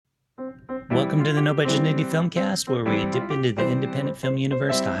Welcome to the No Budget Indie Filmcast, where we dip into the independent film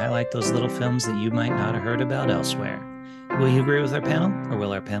universe to highlight those little films that you might not have heard about elsewhere. Will you agree with our panel, or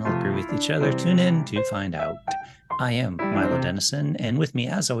will our panel agree with each other? Tune in to find out. I am Milo Dennison, and with me,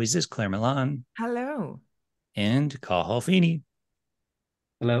 as always, is Claire Milan Hello. and Cathal Feeney.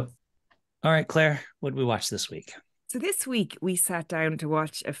 Hello. All right, Claire, what did we watch this week? So this week we sat down to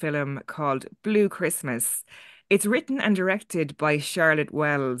watch a film called Blue Christmas. It's written and directed by Charlotte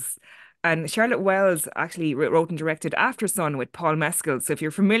Wells. And Charlotte Wells actually wrote and directed After Sun with Paul Mescal. So if you're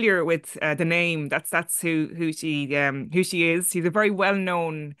familiar with the name, that's who she is. She's a very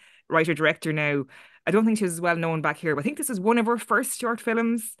well-known writer director now. I don't think she was as well known back here, but I think this is one of her first short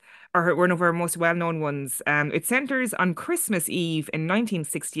films, or one of her most well-known ones. It centers on Christmas Eve in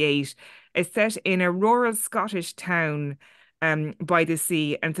 1968. It's set in a rural Scottish town by the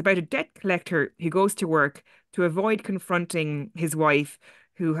sea, and it's about a debt collector who goes to work to avoid confronting his wife,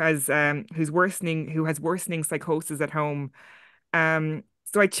 who has worsening psychosis at home. So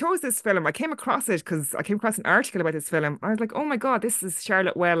I chose this film. I came across it because I came across an article about this film. I was like, oh my God, this is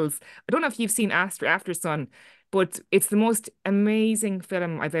Charlotte Wells. I don't know if you've seen After Sun, but it's the most amazing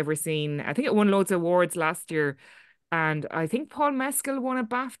film I've ever seen. I think it won loads of awards last year. And I think Paul Mescal won a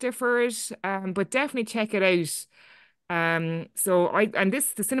BAFTA for it. But definitely check it out. The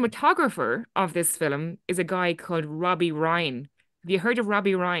cinematographer of this film is a guy called Robbie Ryan. Have you heard of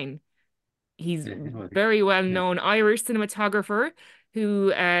Robbie Ryan? He's very well Yeah. known Irish cinematographer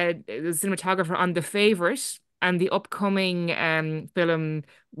who is cinematographer on The Favourite and the upcoming film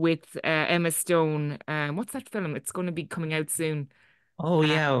with Emma Stone. What's that film? It's going to be coming out soon. Oh Uh,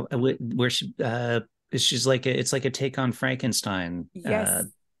 yeah, where she's like it's like a take on Frankenstein. yes,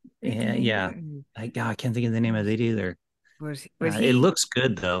 forget the Yeah, name of yeah. it. I can't think of the name of it either. But It he looks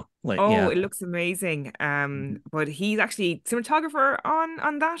good though. Like, Oh, yeah. it looks amazing. Mhm. But he's actually cinematographer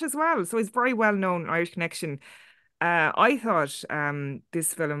on that as well. So he's very well known Irish connection. I thought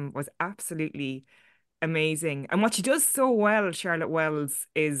this film was absolutely amazing. And what she does so well, Charlotte Wells,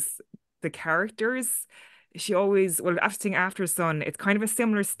 is the characters. She always, well, After Sun, it's kind of a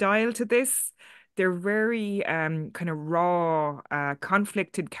similar style to this. They're very kind of raw,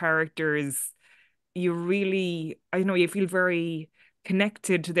 conflicted characters. You really, I don't know, you feel very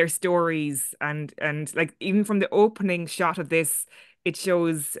connected to their stories, and like even from the opening shot of this, it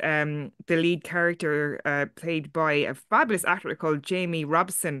shows the lead character played by a fabulous actor called Jamie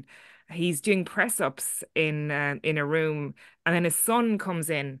Robson. He's doing press ups in a room, and then his son comes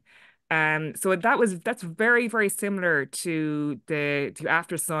in. So that's very, very similar to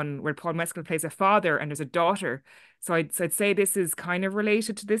After Sun, where Paul Mescal plays a father and there's a daughter. So I'd say this is kind of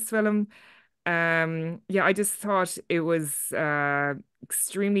related to this film. Yeah, I just thought it was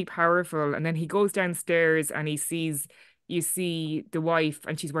extremely powerful. And then he goes downstairs and you see the wife,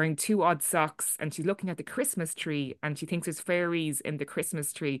 and she's wearing two odd socks, and she's looking at the Christmas tree, and she thinks there's fairies in the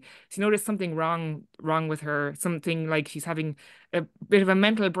Christmas tree. She noticed something wrong with her, something like she's having a bit of a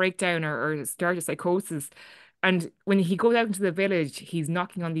mental breakdown, or start of psychosis. And when he goes out into the village, he's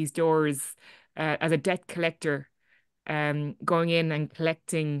knocking on these doors as a debt collector, going in and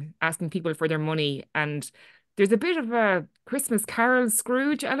collecting, asking people for their money. And there's a bit of a Christmas Carol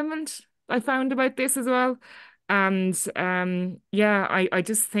Scrooge element I found about this as well. And yeah, I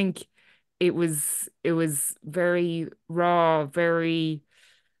just think it was very raw, very,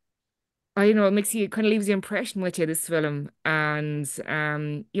 I don't know, it makes you, kind of leaves the impression with you, this film. And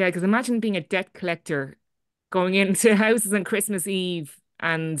yeah, because imagine being a debt collector going into houses on Christmas Eve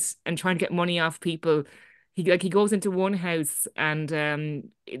and trying to get money off people. He goes into one house, and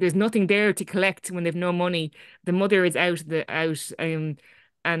there's nothing there to collect when they've no money. The mother is out,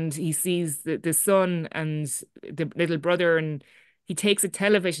 and he sees the son and the little brother, and he takes a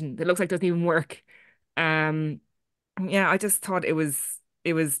television that looks like doesn't even work. Um yeah, I just thought it was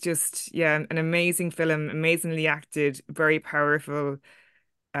just, yeah, an amazing film, amazingly acted, very powerful,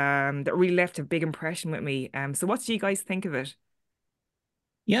 that really left a big impression with me. So what do you guys think of it?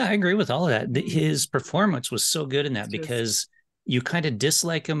 Yeah, I agree with all of that. Mm, His performance was so good in it's that just, because you kind of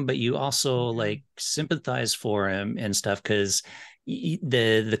dislike him, but you also yeah. like sympathize for him and stuff because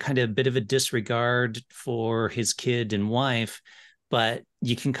the kind of bit of a disregard for his kid and wife, but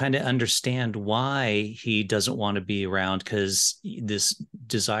you can kind of understand why he doesn't want to be around because this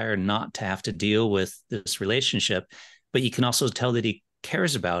desire not to have to deal with this relationship, but you can also tell that he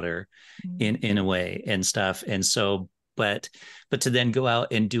cares about her Mm, in a way and stuff. And so, but to then go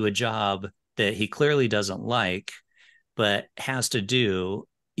out and do a job that he clearly doesn't like, but has to do,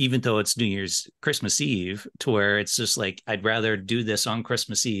 even though it's New Year's Christmas Eve, to where it's just like, I'd rather do this on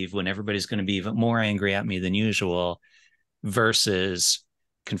Christmas Eve when everybody's going to be even more angry at me than usual versus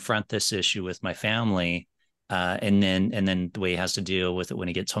confront this issue with my family, and then the way he has to deal with it when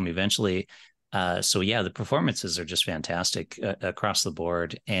he gets home eventually. So yeah, the performances are just fantastic across the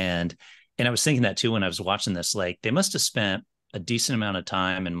board, and I was thinking that too when I was watching this. Like they must have spent a decent amount of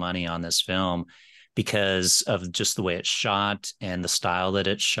time and money on this film because of just the way it's shot and the style that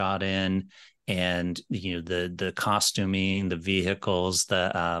it's shot in, and the costuming, the vehicles,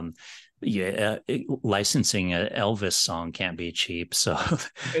 the yeah, licensing an Elvis song can't be cheap. So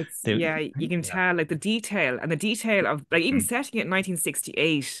It's they, yeah, you can yeah, tell like the detail of like even mm, setting it in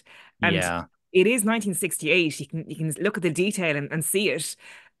 1968, and yeah, it is 1968. You can look at the detail and see it,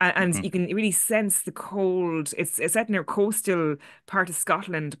 and mhm, you can really sense the cold. It's set in a coastal part of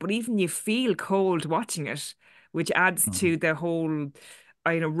Scotland, but even you feel cold watching it, which adds mhm. to the whole,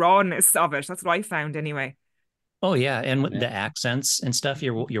 rawness of it. That's what I found anyway. Oh yeah, and with Yeah, the accents and stuff,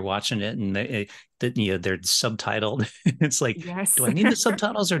 you're watching it, and they're subtitled. It's like, Yes. do I need the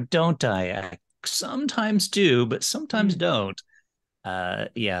subtitles or don't I? I sometimes do, but sometimes Mm. don't.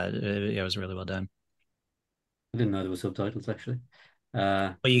 Yeah, it was really well done. I didn't know there were subtitles actually.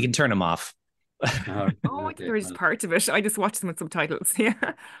 Uh, Well, you can turn them off. all right, Oh, I thought they okay, were just well, part of it. I just watched them with subtitles.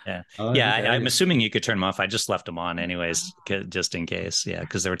 Yeah. Yeah, all right, yeah. okay, I I'm didn't. assuming you could turn them off. I just left them on anyways, Ah. just in case. Yeah,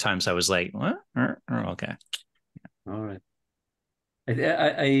 because there were times I was like, what? Okay. All right,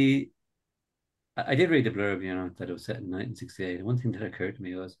 I, I did read the blurb, that it was set in 1968. And one thing that occurred to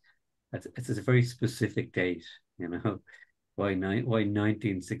me was that it's a very specific date, you know. Why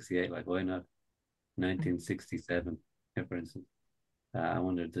 1968? Like why not 1967, for instance? I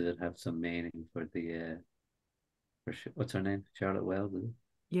wonder, did it have some meaning for what's her name? Charlotte Wells, is it?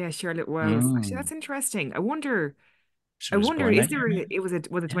 Yeah, Charlotte Wells. Actually, Mm. that's interesting. I wonder. She I was wonder, born is that there year, a, maybe. it was a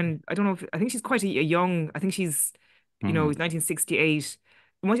was it Yeah. when I don't know if I think she's quite a young. I think she's Mm. 1968.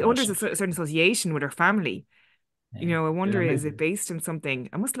 I Oh, wonder, is so there a certain association with her family? yeah. I Yeah, wonder, is maybe. it based on something?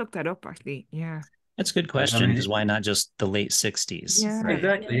 I must look that up actually. Yeah. That's a good I question because mean, why not just the late 60s, Yeah. right?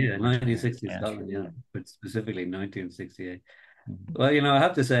 exactly, yeah, 1960 Yeah. Scotland, yeah, but specifically 1968. Mhm. Well, I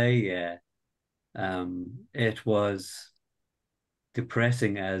have to say, yeah, it was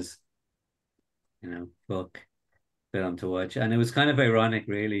depressing as, fuck film to watch. And it was kind of ironic,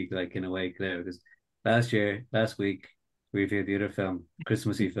 really, like in a way, Claire, because last week, we reviewed the other film,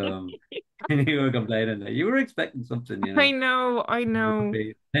 Christmassy film, and you were complaining that you were expecting something, I know, I more know.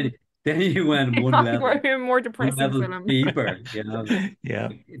 upbeat. Then you went More one depressing level film. deeper. Yeah. Like,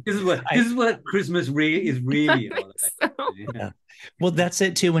 this is what Christmas really is I really think all so. about. Yeah. Well, that's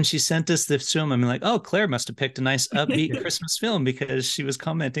it too. When she sent us this film, I'm like, oh, Claire must have picked a nice upbeat Christmas film because she was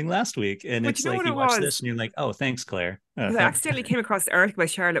commenting last week. And But you it's know like what it you watch was? this and you're like, oh, thanks, Claire. Because I accidentally came across the article by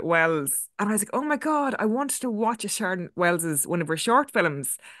Charlotte Wells, and I was like, "Oh my God, I wanted to watch a Charlotte Wells's one of her short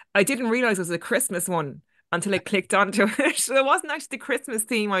films." I didn't realize it was a Christmas one until I clicked onto it. So it wasn't actually the Christmas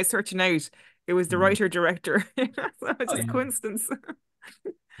theme I was searching out. It was the Mm. writer director. So it's Oh just yeah, coincidence.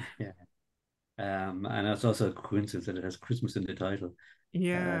 yeah. And it's also a coincidence that it has Christmas in the title.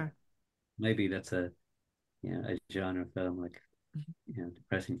 Uh, Yeah. maybe that's a genre film, like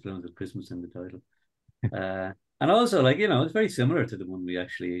depressing films with Christmas in the title. And also, like, it's very similar to the one we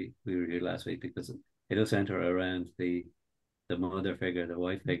reviewed last week, because it does center around the mother figure, the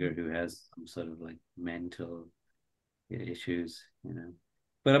wife figure, who has some sort of like mental issues.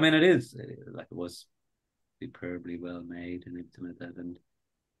 But I mean, like it was superbly well made and everything like that. And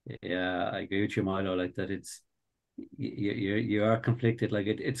yeah, I agree with you, Milo, like that. You are conflicted. Like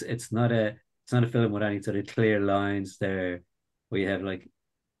it's not a film with any sort of clear lines there, where you have like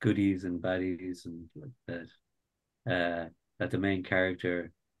goodies and baddies and like that. That the main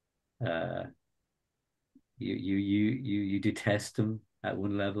character, uh, you detest him at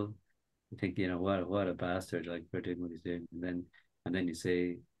one level. You think, what a bastard, like, for doing what he's doing, and then you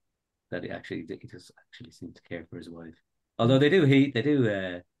say that he just actually seems to care for his wife. Although they do hint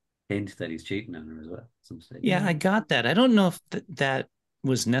that he's cheating on her as well at some stage. Yeah, I Yeah. got that. I don't know if that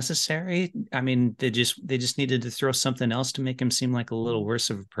was necessary. I mean, they just needed to throw something else to make him seem like a little worse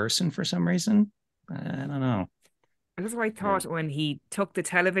of a person for some reason. I don't know. And that's what I Yeah, thought when he took the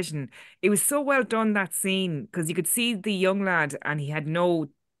television. It was so well done, that scene, because you could see the young lad and he had no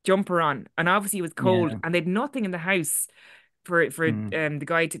jumper on, and obviously it was cold, Yeah. and they'd nothing in the house for Mm. the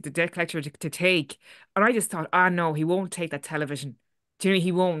guy the debt collector to take. And I just thought, ah no, he won't take that television. Do you know,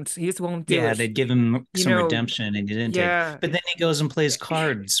 he won't. He just won't do Yeah, it. they'd give him You some know, redemption and he didn't take. yeah. But then he goes and plays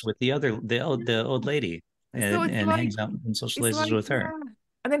cards with the old lady So and hangs out and it's socializes like, with her. yeah.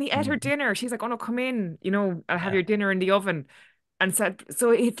 And then he ate her Mhm. dinner. She's like, oh no, come in, I'll have Yeah. your dinner in the oven. And said,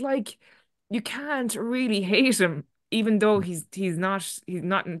 so it's like you can't really hate him, even though he's not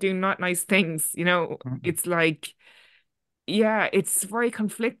doing not nice things. Mhm. It's like yeah, it's very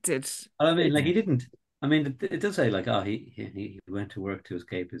conflicted. I mean, like It's he didn't. I mean, it does say like, oh, he went to work to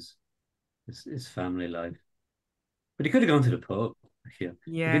escape his family life, but he could have gone to the pub. Yeah,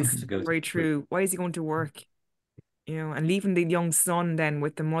 he didn't have yes, to go to very work. true. Why is he going to work? And leaving the young son then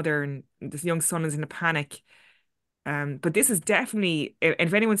with the mother, and this young son is in a panic. But this is definitely, and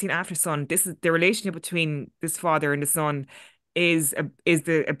if anyone's seen After Sun, this is the relationship between this father and the son is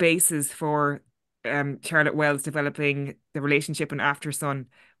a basis for Charlotte Wells developing the relationship in After Sun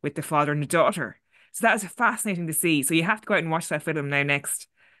with the father and the daughter. So that is fascinating to see. So you have to go out and watch that film now next,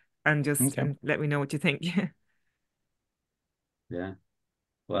 and just Okay. and let me know what you think. Yeah.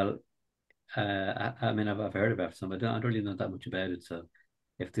 Well, I mean, I've heard about some. I don't really know that much about it. So,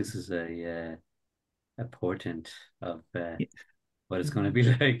 if this is a portent of what it's going to be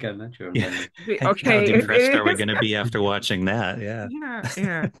like, I'm not sure I'm Yeah. gonna. How Okay, depressed are it we is. going to be after watching that? Yeah. Yeah,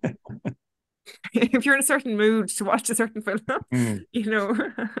 yeah. If you're in a certain mood to watch a certain film, Mm. you know.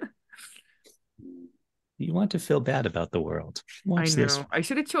 You want to feel bad about the world. I Watch this. know. I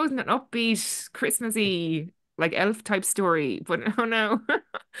should have chosen an upbeat, Christmassy, like elf type story, but oh no,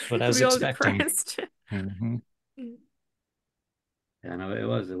 What I to was be all expecting. depressed. Hmm. Yeah, no, it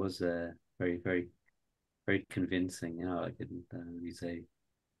was very, very, very convincing. You know, I couldn't really say,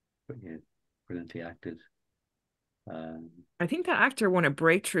 but yeah, brilliantly acted. Um, I think that actor won a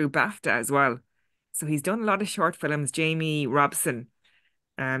breakthrough BAFTA as well. So he's done a lot of short films, Jamie Robson.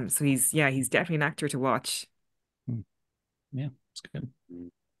 So he's definitely an actor to watch. Yeah, it's good.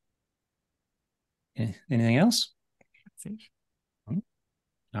 Anything else? That's it.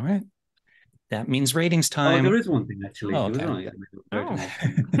 All right. That means ratings oh, there time. is one thing actually. Oh, There was okay. only I mean, where to Oh.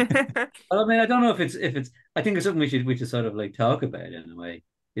 mention. Well, I mean, I don't know if it's. I think it's something we should sort of like talk about in a way.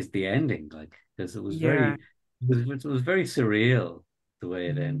 Is the ending like because it was Yeah. it was very surreal the way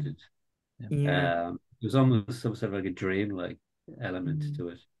it Mm, ended. Yeah. yeah. It was almost some sort of like a dream-like element Mm. to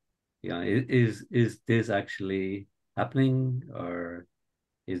it. You know, is this actually happening, or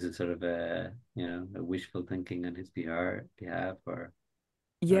is it sort of a wishful thinking on his behalf, or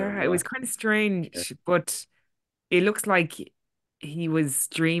Yeah, it was what? kind of strange, but it looks like he was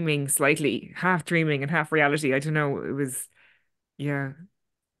dreaming slightly, half dreaming and half reality. I don't know. It was, yeah.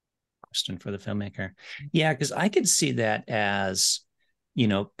 Question for the filmmaker. Yeah, because I could see that as,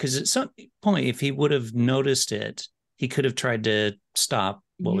 because at some point, if he would have noticed it, he could have tried to stop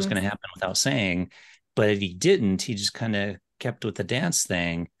what was going Yes. to happen without saying, but he didn't. He just kind of kept with the dance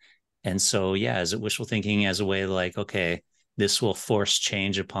thing. And so, yeah, as it wishful thinking as a way like, okay, this will force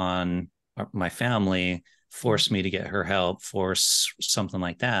change upon my family, Mm. force me to get her help, force something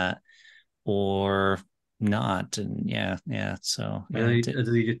like that, or not. And yeah. So, Or yeah, it does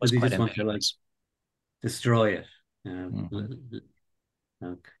was he quite just want to like ambiguous. destroy it? You Mhm.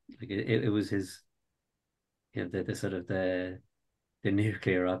 like it was his, the sort of the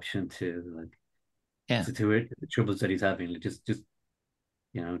nuclear option to like Yeah. to it, the troubles that he's having, like just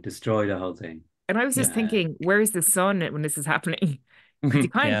destroy the whole thing. And I was just Yeah. thinking, where is the sun when this is happening? Because he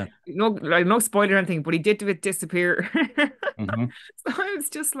Mhm. kind Yeah. no, like no spoiler or anything, but he did do it disappear. Hmm. So I was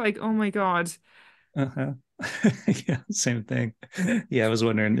just like, oh my God. Uh-huh. Yeah, same thing. Yeah, I was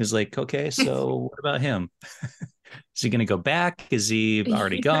wondering, is like, okay, so what about him? Is he going to go back? Is he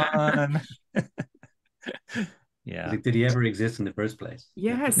already Yeah. gone? Yeah. Like, did he ever exist in the first place?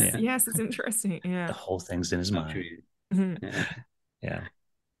 Yes, Yeah. yes, it's interesting. The Yeah. whole thing's in his I'm sure mind. you. Mhm. Yeah.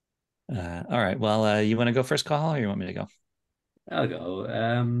 Yeah. All right. Well, you want to go first call or you want me to go? I'll go.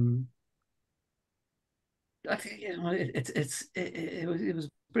 I think it was a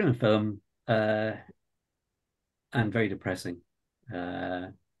brilliant film, and very depressing, uh,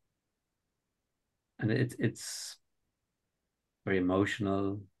 and it's very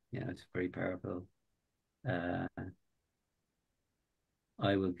emotional. Yeah, it's very powerful. Uh,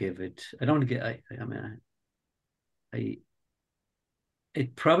 I will give it. I don't want to get. I mean, I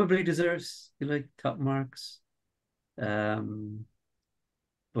it probably deserves like top marks. Um,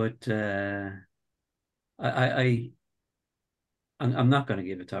 but I I'm not going to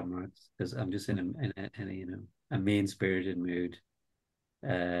give it top marks because I'm just in a a mean spirited mood.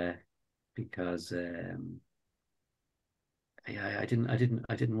 Uh, because I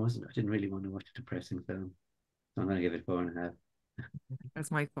didn't really want to watch a depressing film. So I'm going to give it 4.5.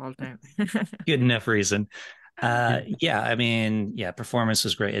 That's my fault now. Good enough reason. Yeah. Yeah, I mean, yeah, performance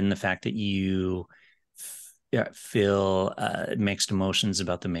was great in the fact that you yeah, feel mixed emotions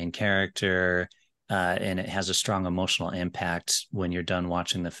about the main character, and it has a strong emotional impact when you're done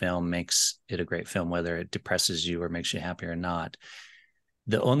watching the film, makes it a great film, whether it depresses you or makes you happy or not.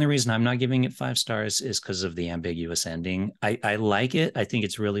 The only reason I'm not giving it 5 stars is because of the ambiguous ending. I like it. I think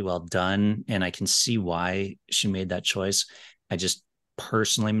it's really well done, and I can see why she made that choice. I just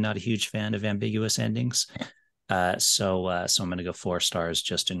personally am not a huge fan of ambiguous endings. So I'm going to go 4 stars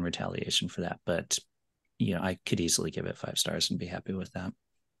just in retaliation for that. But I could easily give it 5 stars and be happy with that.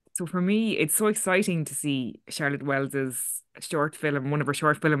 So for me, it's so exciting to see Charlotte Wells's short film, one of her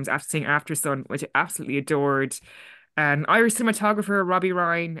short films, After Seeing After Sun, which I absolutely adored. An Irish cinematographer, Robbie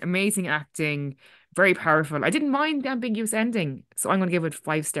Ryan, amazing acting, very powerful. I didn't mind the ambiguous ending, so I'm going to give it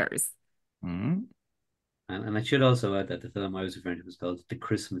 5 stars. Mm-hmm. And I should also add that the film I was referring to was called The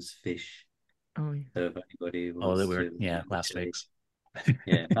Christmas Fish. Oh, yeah. So if anybody Oh, that wants were, to, yeah, last week's.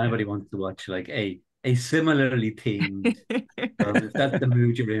 yeah, if anybody wants to watch like a similarly themed film, if that's the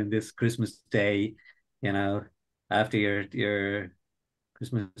mood you're in this Christmas day, you know, after your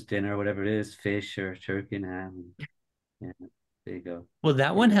Christmas dinner, whatever it is, fish or turkey and ham, yeah, there you go. Well,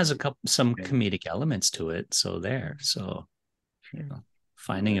 that one Yeah. has some Okay. comedic elements to it. So Sure.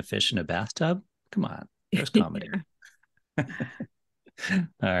 finding a fish in a bathtub. Come on, there's comedy. Yeah.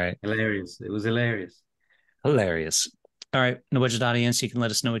 All right. Hilarious. It was hilarious. Hilarious. All right. No budget audience, you can let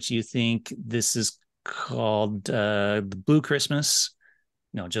us know what you think. This is called the Blue Christmas.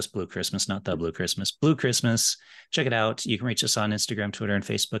 No, just Blue Christmas, not the Blue Christmas. Blue Christmas. Check it out. You can reach us on Instagram, Twitter, and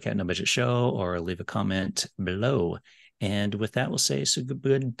Facebook at No Budget Show, or leave a comment below. And with that, we'll say so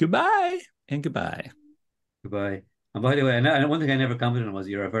goodbye and goodbye. Goodbye. And by the way, and one thing I never commented on was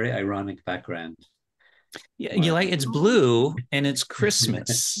you're a very ironic background. Yeah, you Wow. like it's blue and it's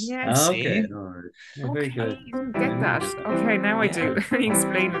Christmas. Yes. Okay. See? All right. Yeah, very Okay, good. you didn't get that. Okay, now I do. Yeah. Let me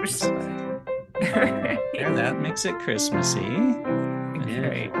explain it. There, that makes it Christmassy.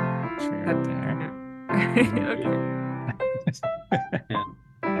 Okay. Sure That- there. okay.